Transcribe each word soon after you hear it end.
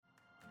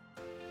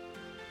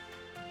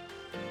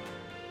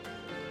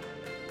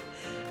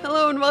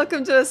Hello and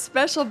welcome to a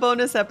special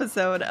bonus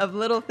episode of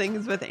Little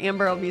Things with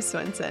Amber L.B.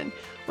 Swenson.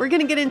 We're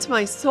going to get into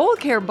my soul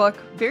care book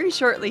very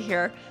shortly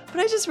here, but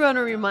I just want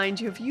to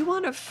remind you, if you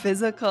want a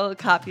physical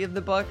copy of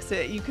the book so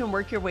that you can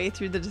work your way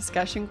through the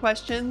discussion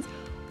questions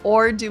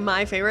or do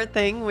my favorite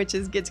thing, which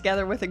is get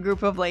together with a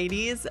group of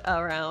ladies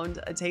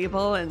around a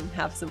table and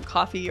have some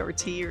coffee or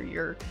tea or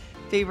your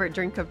favorite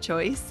drink of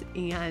choice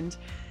and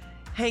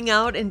hang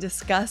out and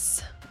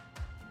discuss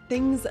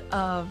things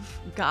of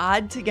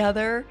God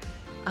together.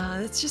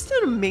 It's just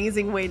an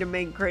amazing way to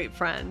make great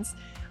friends.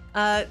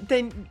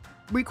 Then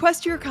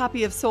request your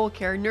copy of Soul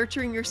Care,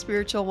 Nurturing Your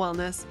Spiritual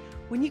Wellness,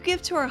 when you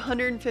give to our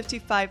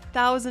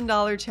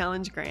 $155,000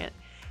 challenge grant.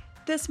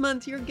 This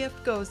month, your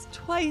gift goes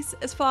twice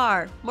as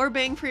far. More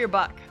bang for your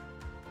buck.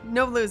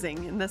 No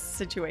losing in this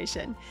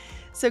situation.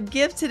 So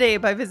give today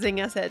by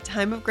visiting us at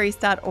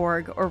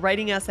timeofgrace.org or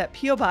writing us at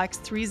P.O. Box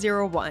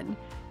 301,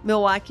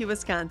 Milwaukee,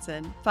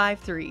 Wisconsin,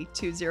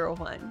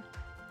 53201.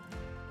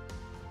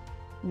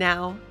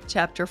 Now,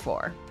 Chapter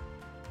 4.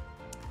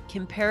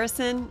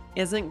 Comparison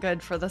isn't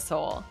good for the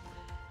soul.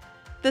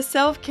 The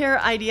self-care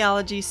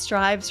ideology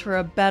strives for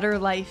a better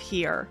life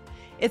here.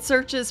 It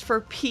searches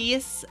for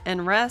peace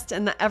and rest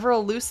and the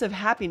ever-elusive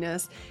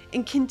happiness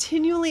and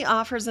continually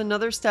offers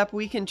another step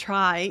we can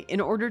try in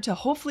order to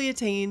hopefully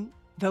attain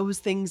those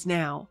things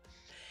now.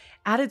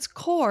 At its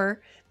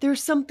core,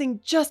 there's something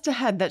just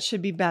ahead that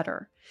should be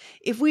better.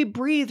 If we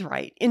breathe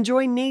right,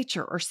 enjoy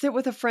nature, or sit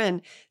with a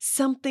friend,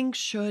 something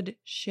should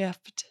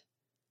shift.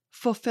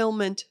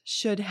 Fulfillment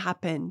should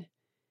happen.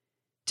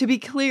 To be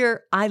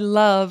clear, I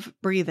love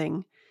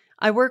breathing.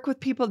 I work with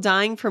people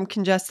dying from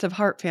congestive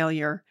heart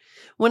failure.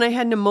 When I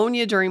had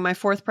pneumonia during my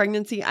 4th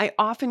pregnancy, I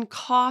often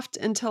coughed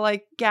until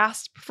I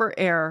gasped for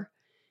air.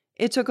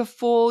 It took a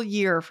full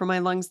year for my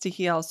lungs to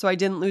heal, so I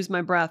didn't lose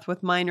my breath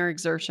with minor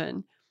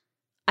exertion.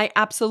 I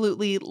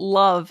absolutely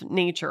love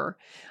nature.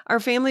 Our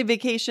family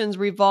vacations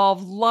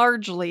revolve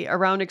largely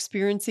around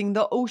experiencing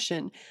the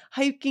ocean,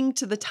 hiking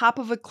to the top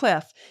of a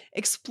cliff,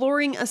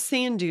 exploring a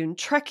sand dune,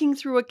 trekking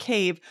through a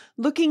cave,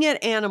 looking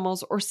at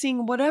animals, or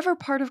seeing whatever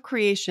part of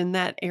creation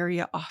that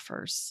area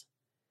offers.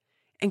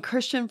 And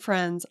Christian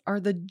friends are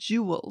the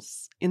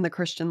jewels in the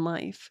Christian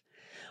life.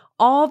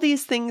 All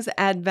these things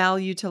add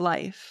value to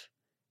life,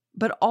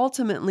 but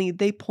ultimately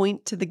they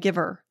point to the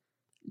giver.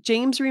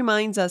 James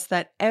reminds us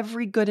that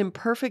every good and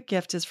perfect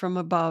gift is from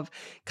above,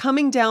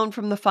 coming down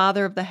from the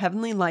Father of the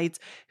heavenly lights,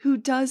 who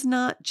does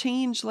not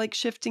change like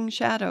shifting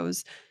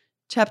shadows.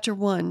 Chapter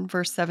 1,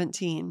 verse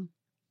 17.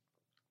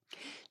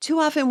 Too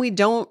often we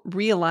don't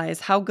realize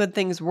how good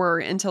things were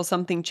until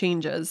something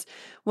changes.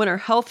 When our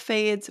health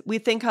fades, we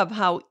think of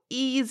how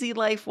easy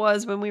life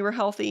was when we were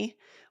healthy.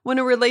 When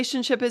a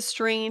relationship is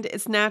strained,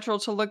 it's natural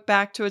to look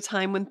back to a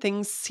time when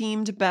things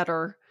seemed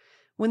better.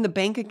 When the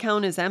bank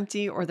account is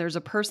empty or there's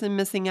a person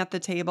missing at the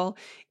table,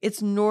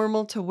 it's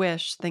normal to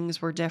wish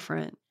things were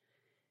different.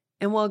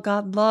 And while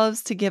God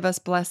loves to give us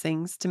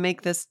blessings to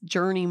make this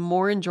journey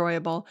more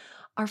enjoyable,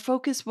 our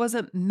focus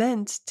wasn't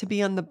meant to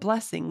be on the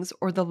blessings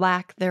or the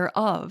lack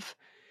thereof.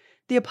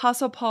 The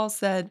Apostle Paul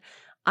said,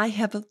 I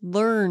have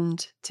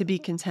learned to be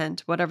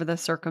content, whatever the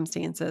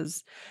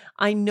circumstances.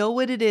 I know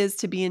what it is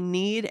to be in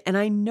need, and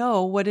I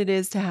know what it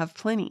is to have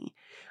plenty.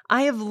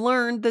 I have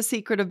learned the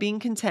secret of being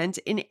content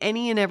in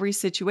any and every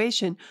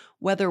situation,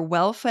 whether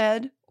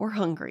well-fed or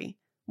hungry,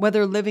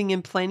 whether living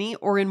in plenty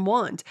or in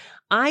want.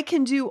 I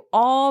can do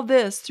all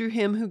this through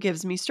him who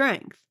gives me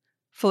strength.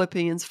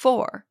 Philippians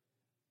 4,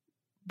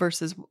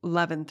 verses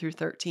 11 through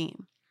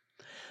 13.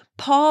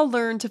 Paul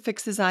learned to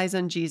fix his eyes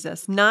on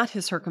Jesus, not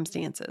his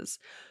circumstances.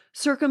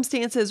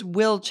 Circumstances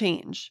will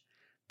change.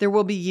 There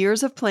will be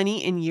years of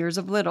plenty and years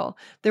of little.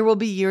 There will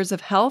be years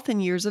of health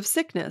and years of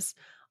sickness.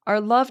 Our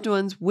loved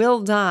ones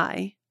will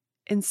die,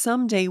 and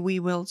someday we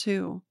will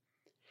too.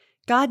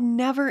 God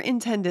never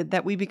intended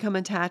that we become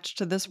attached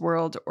to this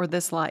world or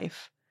this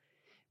life.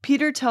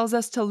 Peter tells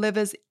us to live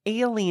as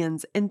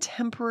aliens and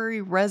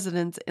temporary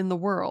residents in the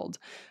world,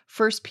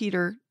 1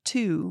 Peter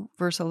 2,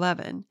 verse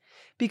 11,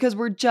 because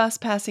we're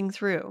just passing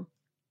through.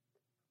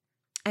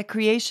 At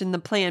creation, the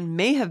plan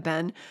may have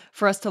been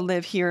for us to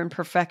live here in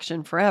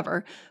perfection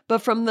forever,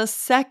 but from the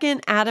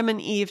second Adam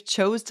and Eve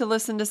chose to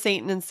listen to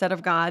Satan instead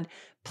of God,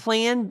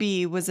 Plan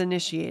B was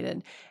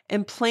initiated.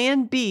 And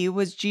Plan B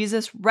was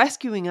Jesus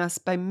rescuing us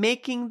by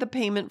making the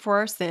payment for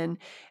our sin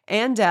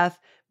and death,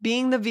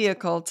 being the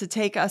vehicle to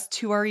take us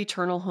to our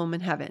eternal home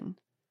in heaven.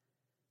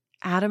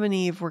 Adam and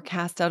Eve were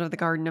cast out of the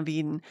Garden of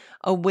Eden,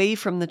 away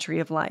from the tree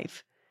of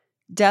life.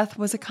 Death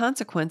was a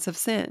consequence of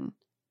sin.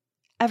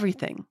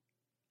 Everything,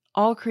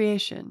 all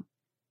creation,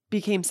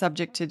 became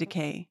subject to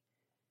decay.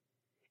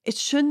 It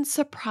shouldn't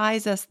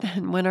surprise us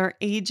then when our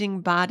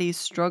aging bodies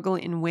struggle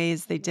in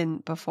ways they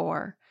didn't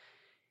before.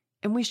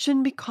 And we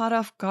shouldn't be caught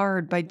off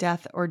guard by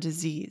death or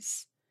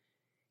disease.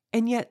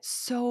 And yet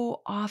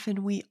so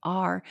often we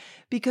are,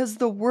 because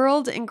the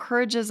world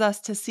encourages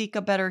us to seek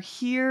a better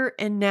here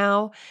and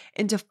now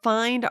and to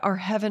find our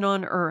heaven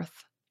on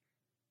earth.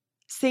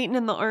 Satan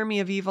and the army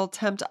of evil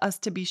tempt us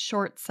to be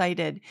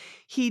short-sighted.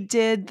 He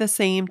did the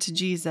same to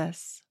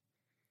Jesus.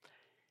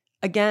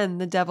 Again,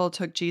 the devil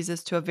took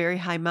Jesus to a very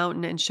high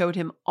mountain and showed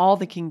him all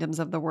the kingdoms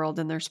of the world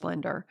in their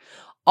splendor.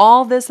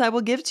 All this I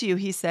will give to you,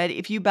 he said,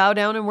 if you bow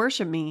down and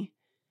worship me.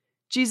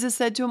 Jesus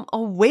said to him,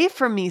 away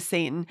from me,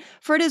 Satan,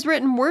 for it is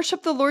written,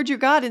 worship the Lord your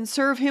God and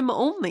serve him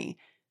only.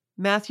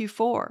 Matthew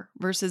 4,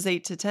 verses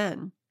 8 to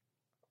 10.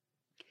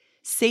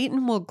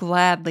 Satan will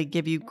gladly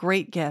give you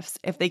great gifts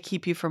if they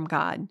keep you from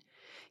God.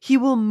 He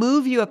will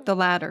move you up the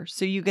ladder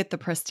so you get the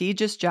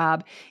prestigious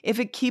job if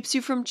it keeps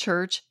you from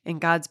church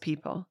and God's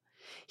people.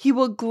 He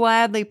will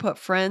gladly put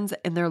friends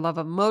and their love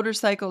of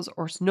motorcycles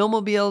or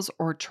snowmobiles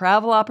or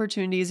travel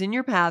opportunities in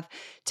your path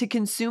to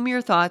consume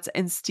your thoughts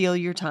and steal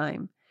your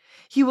time.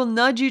 He will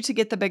nudge you to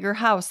get the bigger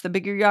house, the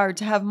bigger yard,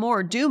 to have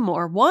more, do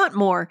more, want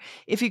more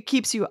if it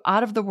keeps you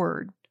out of the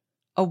Word,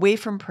 away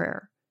from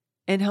prayer,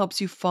 and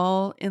helps you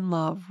fall in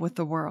love with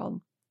the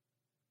world.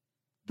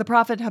 The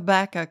prophet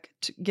Habakkuk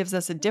gives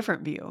us a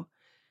different view.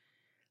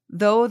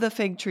 Though the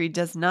fig tree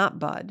does not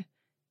bud,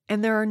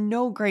 and there are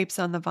no grapes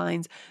on the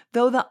vines,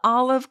 though the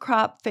olive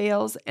crop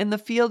fails and the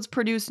fields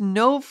produce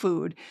no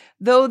food,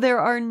 though there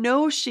are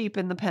no sheep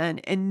in the pen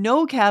and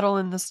no cattle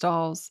in the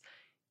stalls,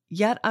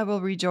 yet I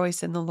will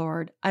rejoice in the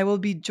Lord. I will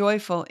be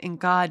joyful in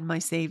God, my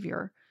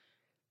Savior.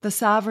 The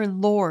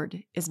sovereign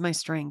Lord is my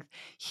strength.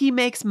 He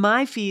makes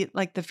my feet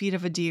like the feet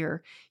of a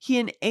deer. He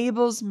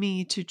enables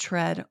me to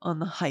tread on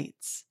the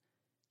heights.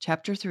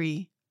 Chapter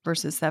 3,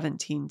 verses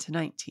 17 to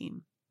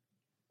 19.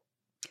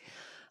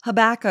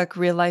 Habakkuk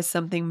realized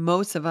something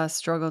most of us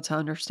struggle to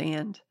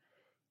understand.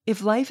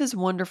 If life is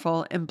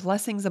wonderful and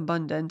blessings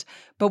abundant,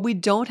 but we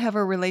don't have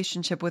a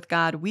relationship with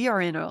God, we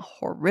are in a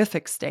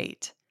horrific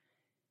state.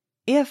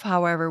 If,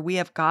 however, we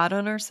have God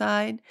on our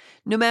side,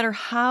 no matter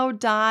how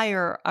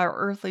dire our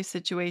earthly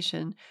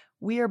situation,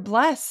 we are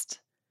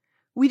blessed.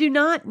 We do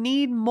not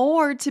need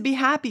more to be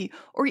happy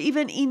or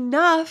even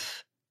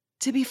enough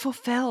to be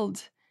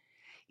fulfilled.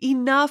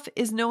 Enough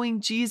is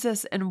knowing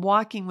Jesus and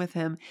walking with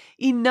him.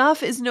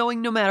 Enough is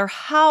knowing no matter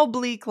how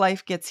bleak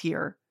life gets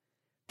here,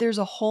 there's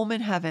a home in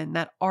heaven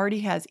that already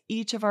has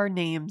each of our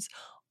names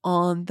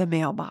on the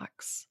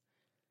mailbox.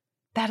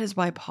 That is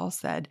why Paul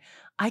said,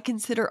 I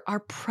consider our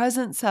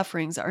present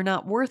sufferings are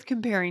not worth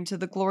comparing to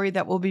the glory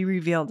that will be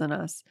revealed in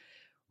us.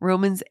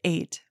 Romans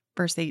 8,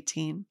 verse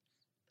 18.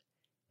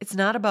 It's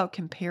not about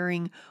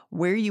comparing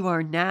where you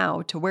are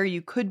now to where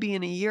you could be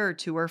in a year or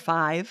 2 or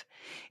 5.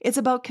 It's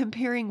about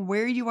comparing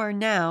where you are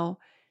now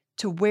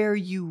to where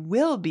you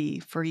will be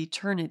for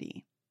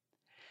eternity.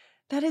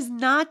 That is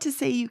not to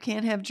say you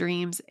can't have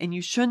dreams and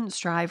you shouldn't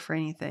strive for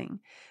anything,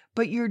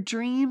 but your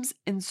dreams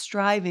and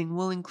striving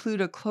will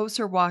include a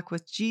closer walk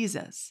with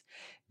Jesus,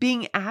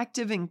 being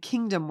active in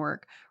kingdom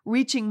work,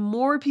 reaching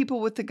more people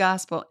with the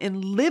gospel,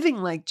 and living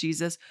like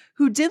Jesus,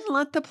 who didn't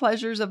let the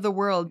pleasures of the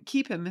world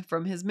keep him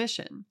from his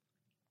mission.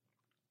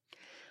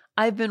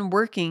 I've been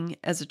working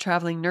as a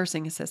traveling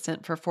nursing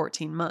assistant for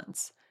 14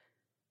 months.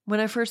 When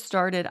I first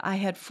started, I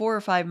had 4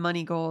 or 5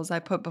 money goals I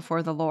put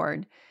before the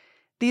Lord.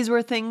 These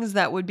were things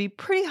that would be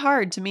pretty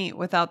hard to meet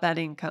without that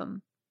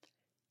income.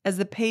 As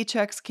the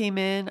paychecks came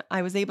in,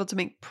 I was able to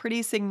make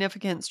pretty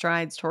significant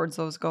strides towards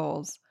those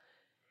goals.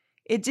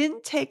 It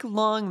didn't take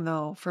long,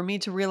 though, for me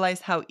to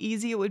realize how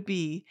easy it would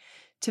be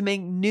to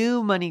make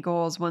new money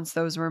goals once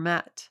those were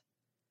met.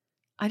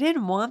 I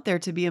didn't want there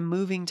to be a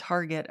moving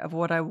target of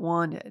what I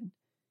wanted.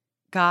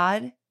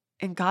 God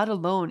and God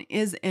alone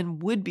is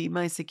and would be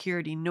my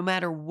security, no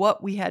matter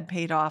what we had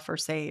paid off or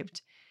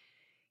saved.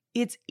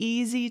 It's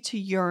easy to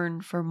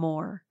yearn for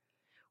more.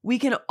 We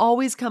can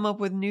always come up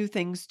with new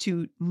things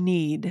to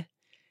need.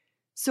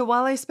 So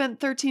while I spent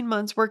 13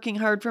 months working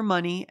hard for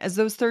money, as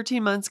those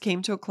 13 months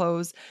came to a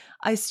close,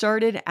 I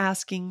started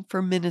asking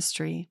for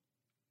ministry.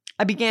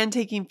 I began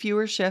taking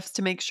fewer shifts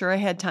to make sure I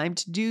had time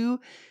to do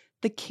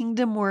the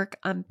kingdom work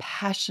I'm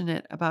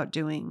passionate about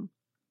doing.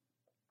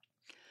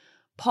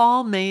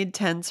 Paul made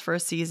tents for a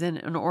season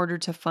in order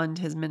to fund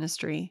his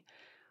ministry.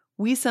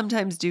 We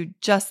sometimes do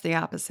just the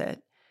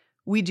opposite.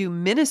 We do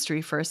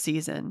ministry for a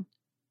season,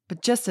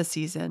 but just a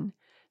season,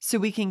 so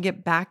we can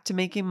get back to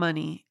making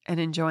money and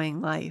enjoying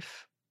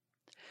life.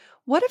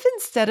 What if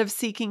instead of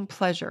seeking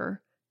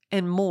pleasure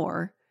and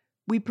more,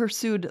 we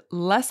pursued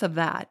less of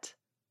that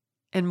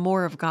and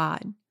more of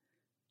God?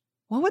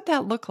 What would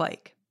that look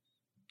like?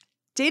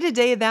 Day to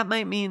day, that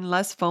might mean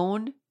less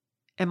phone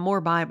and more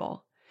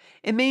Bible.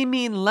 It may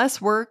mean less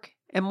work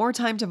and more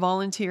time to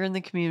volunteer in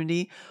the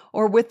community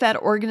or with that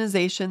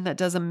organization that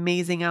does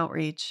amazing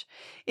outreach.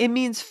 It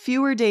means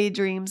fewer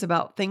daydreams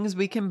about things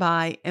we can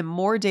buy and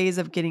more days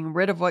of getting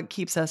rid of what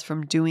keeps us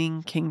from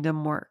doing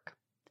kingdom work.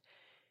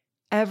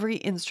 Every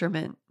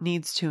instrument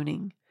needs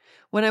tuning.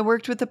 When I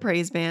worked with the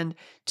praise band,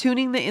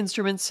 tuning the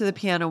instruments to the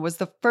piano was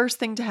the first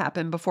thing to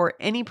happen before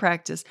any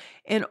practice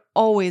and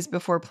always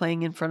before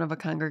playing in front of a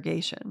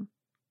congregation.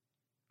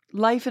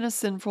 Life in a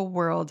sinful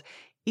world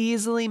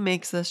easily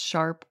makes us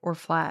sharp or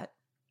flat.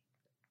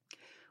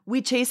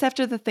 We chase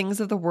after the things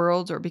of the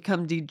world or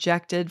become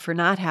dejected for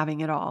not having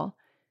it all.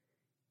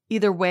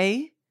 Either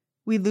way,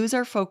 we lose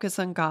our focus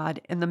on God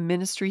and the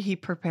ministry He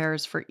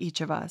prepares for each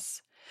of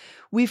us.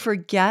 We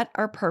forget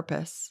our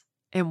purpose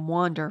and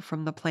wander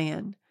from the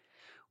plan.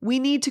 We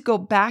need to go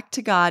back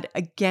to God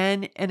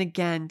again and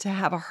again to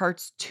have our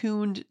hearts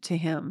tuned to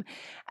Him.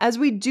 As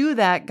we do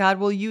that, God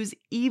will use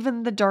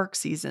even the dark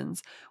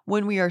seasons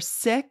when we are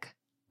sick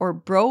or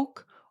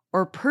broke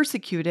or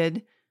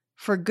persecuted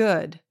for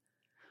good.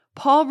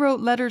 Paul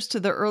wrote letters to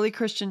the early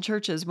Christian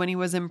churches when he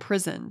was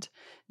imprisoned.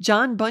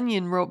 John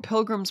Bunyan wrote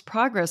Pilgrim's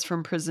Progress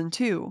from prison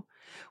too.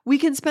 We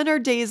can spend our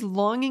days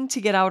longing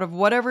to get out of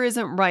whatever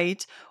isn't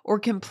right or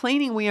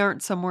complaining we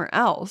aren't somewhere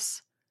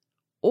else.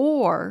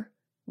 Or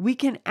we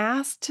can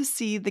ask to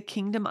see the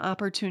kingdom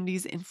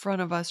opportunities in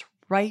front of us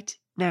right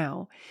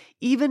now,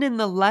 even in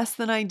the less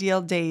than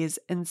ideal days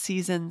and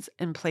seasons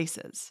and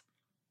places.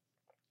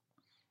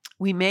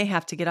 We may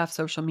have to get off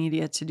social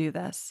media to do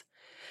this.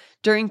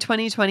 During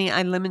 2020,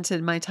 I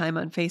limited my time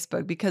on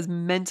Facebook because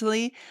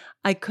mentally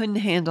I couldn't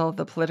handle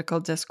the political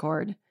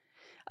discord.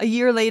 A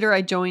year later,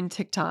 I joined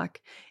TikTok.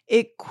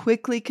 It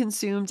quickly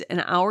consumed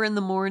an hour in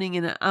the morning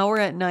and an hour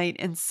at night,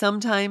 and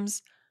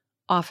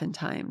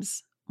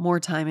oftentimes, more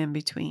time in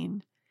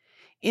between.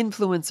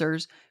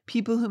 Influencers,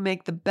 people who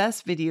make the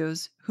best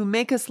videos, who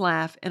make us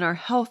laugh and are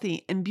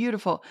healthy and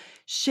beautiful,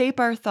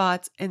 shape our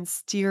thoughts and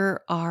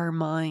steer our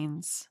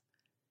minds.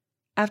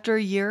 After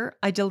a year,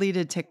 I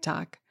deleted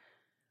TikTok.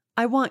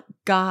 I want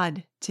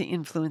God to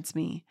influence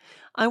me.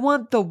 I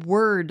want the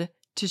Word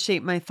to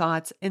shape my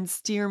thoughts and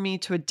steer me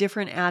to a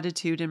different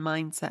attitude and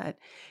mindset.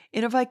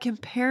 And if I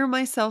compare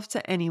myself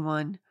to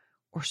anyone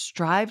or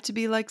strive to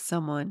be like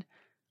someone,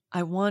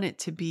 I want it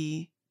to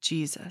be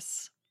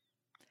Jesus.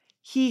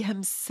 He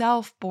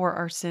Himself bore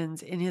our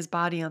sins in His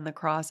body on the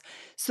cross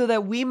so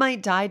that we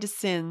might die to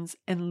sins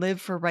and live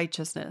for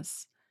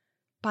righteousness.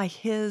 By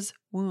His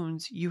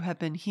wounds you have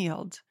been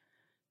healed.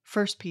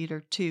 1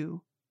 Peter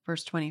 2,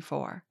 verse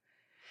 24.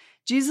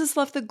 Jesus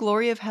left the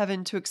glory of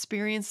heaven to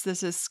experience this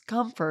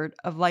discomfort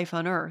of life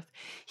on earth.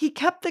 He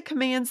kept the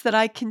commands that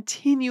I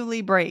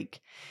continually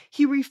break.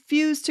 He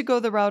refused to go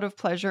the route of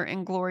pleasure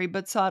and glory,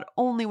 but sought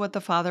only what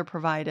the Father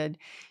provided.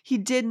 He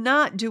did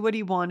not do what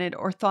He wanted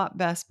or thought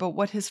best, but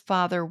what His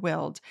Father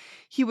willed.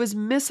 He was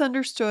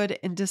misunderstood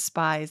and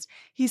despised.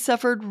 He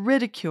suffered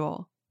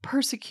ridicule,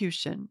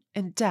 persecution,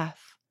 and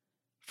death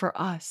for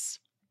us.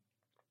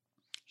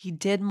 He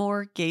did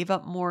more, gave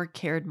up more,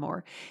 cared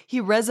more.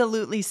 He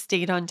resolutely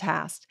stayed on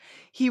task.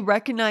 He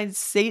recognized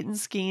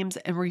Satan's schemes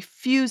and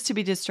refused to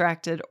be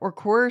distracted or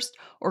coerced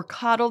or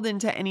coddled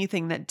into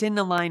anything that didn't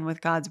align with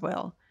God's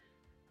will.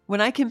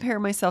 When I compare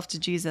myself to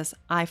Jesus,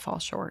 I fall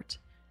short.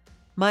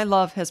 My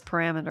love has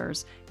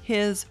parameters.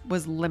 His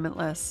was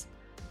limitless.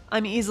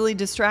 I'm easily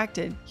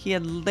distracted. He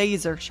had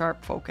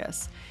laser-sharp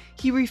focus.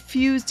 He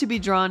refused to be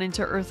drawn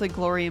into earthly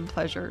glory and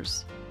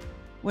pleasures.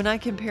 When I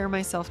compare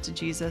myself to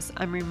Jesus,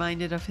 I'm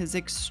reminded of His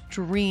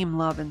extreme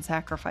love and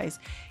sacrifice,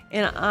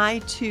 and I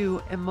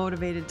too am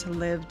motivated to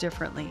live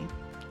differently.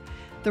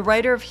 The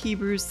writer of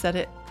Hebrews said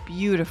it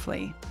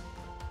beautifully.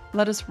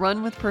 Let us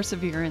run with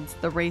perseverance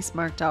the race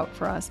marked out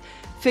for us,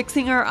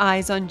 fixing our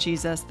eyes on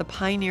Jesus, the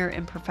pioneer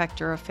and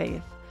perfecter of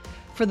faith.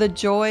 For the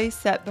joy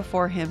set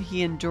before Him,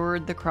 He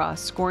endured the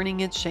cross, scorning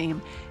its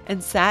shame,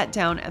 and sat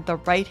down at the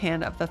right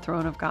hand of the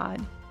throne of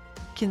God.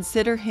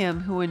 Consider Him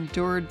who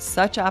endured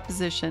such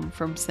opposition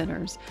from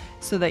sinners,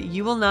 so that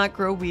you will not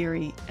grow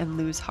weary and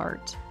lose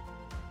heart.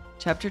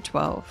 Chapter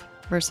 12,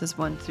 verses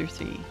 1 through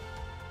 3.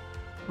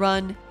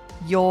 Run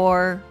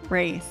your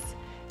race.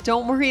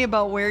 Don't worry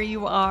about where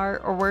you are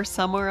or where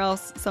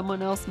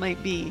someone else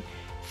might be.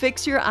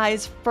 Fix your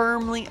eyes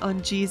firmly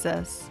on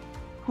Jesus,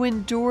 who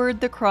endured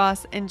the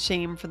cross and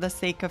shame for the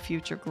sake of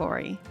future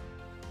glory.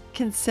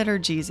 Consider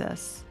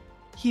Jesus.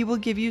 He will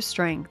give you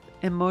strength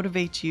and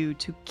motivate you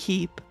to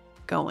keep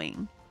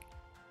going.